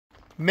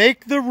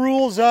Make the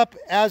rules up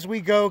as we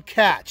go.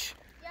 Catch.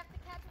 You have to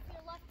catch with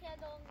your left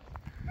hand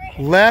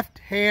only. Left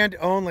hand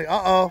only.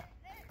 Uh-oh.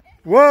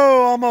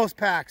 Whoa, almost,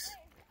 Pax.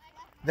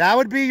 That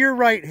would be your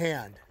right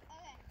hand.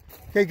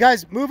 Okay,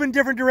 guys, move in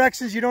different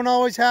directions. You don't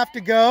always have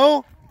to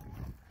go.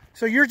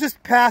 So you're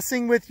just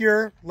passing with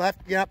your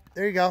left. Yep,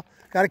 there you go.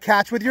 Got to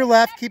catch with your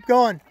left. Keep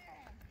going.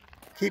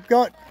 Keep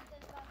going.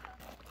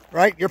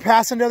 Right, you're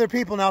passing to other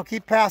people now.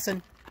 Keep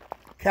passing.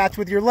 Catch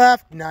with your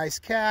left. Nice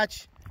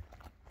catch.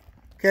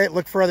 Okay,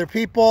 look for other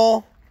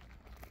people.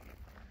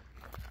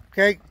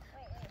 Okay,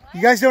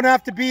 you guys don't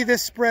have to be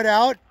this spread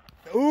out.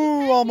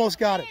 Ooh, almost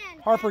got it.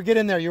 Harper, get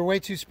in there. You're way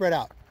too spread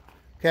out.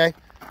 Okay,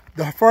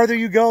 the farther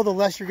you go, the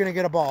less you're going to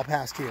get a ball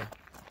past you.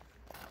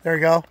 There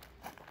you go.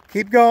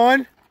 Keep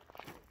going.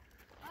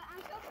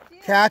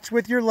 Catch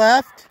with your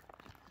left.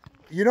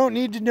 You don't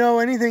need to know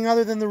anything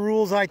other than the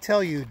rules I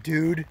tell you,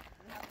 dude.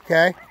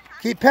 Okay,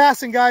 keep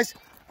passing, guys.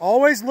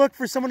 Always look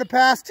for someone to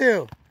pass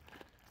to.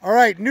 All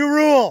right, new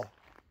rule.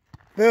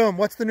 Boom.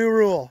 What's the new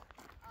rule?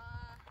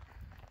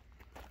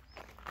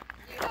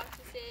 You have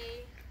to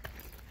say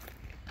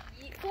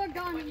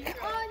yeet.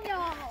 Oh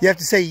no. You have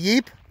to say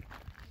yeep?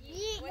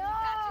 Yeet.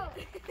 No.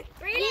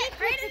 Read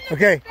it.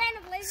 Okay.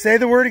 Say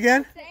the word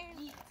again.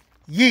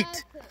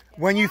 Yeet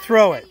when you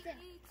throw it.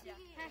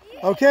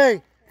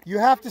 Okay. You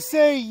have to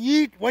say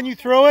yeet when you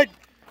throw it.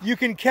 You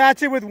can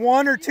catch it with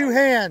one or two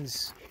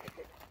hands.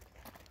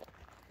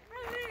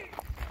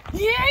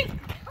 Yeet.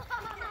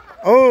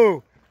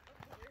 Oh.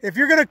 If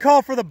you're going to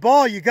call for the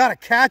ball, you got to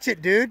catch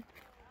it, dude.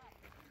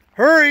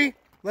 Hurry.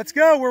 Let's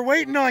go. We're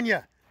waiting on you.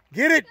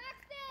 Get it.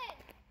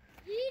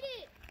 Eat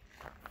it.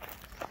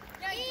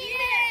 No, eat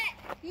it.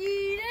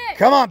 Eat it.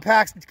 Come on,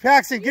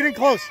 Paxton. Get in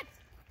close.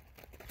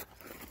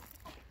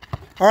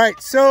 All right.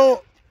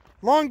 So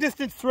long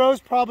distance throws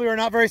probably are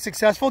not very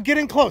successful. Get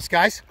in close,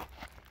 guys.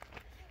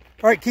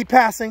 All right. Keep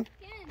passing.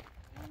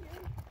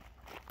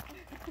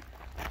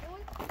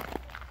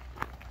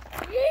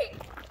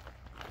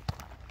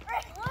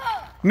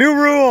 New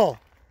rule.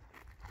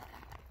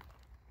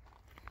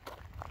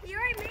 You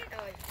already made it.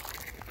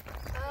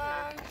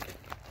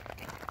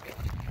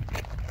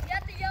 You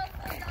have to yell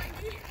for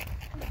 90.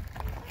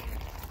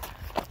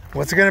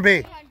 What's it going to be?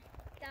 Every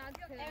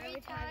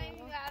time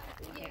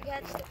you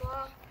catch the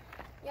ball,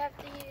 you have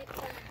to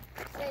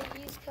say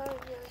use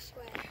code this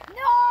way.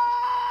 No!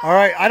 All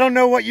right. I don't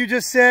know what you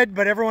just said,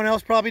 but everyone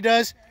else probably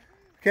does.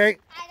 Okay. I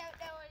don't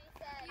know what he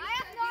said. I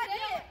have no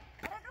idea.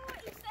 I don't know what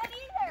you said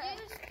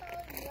either. Use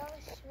code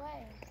your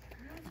way.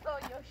 Use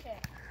code your shit.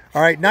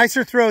 All right.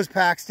 Nicer throws,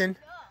 Paxton.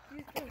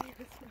 Use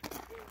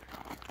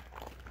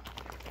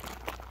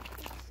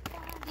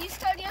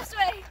code yes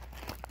way.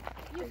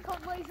 Use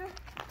code laser.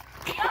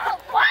 Oh,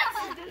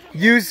 what?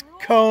 Use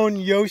cone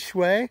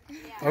Yoshue.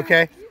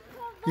 Okay.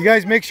 You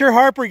guys make sure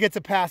Harper gets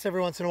a pass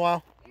every once in a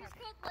while. Use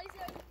code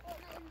laser.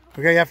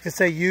 Okay, you have to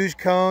say use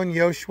cone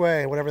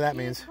Yoshue, whatever that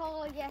means. Use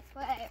code yes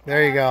way.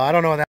 There you go. I don't know what that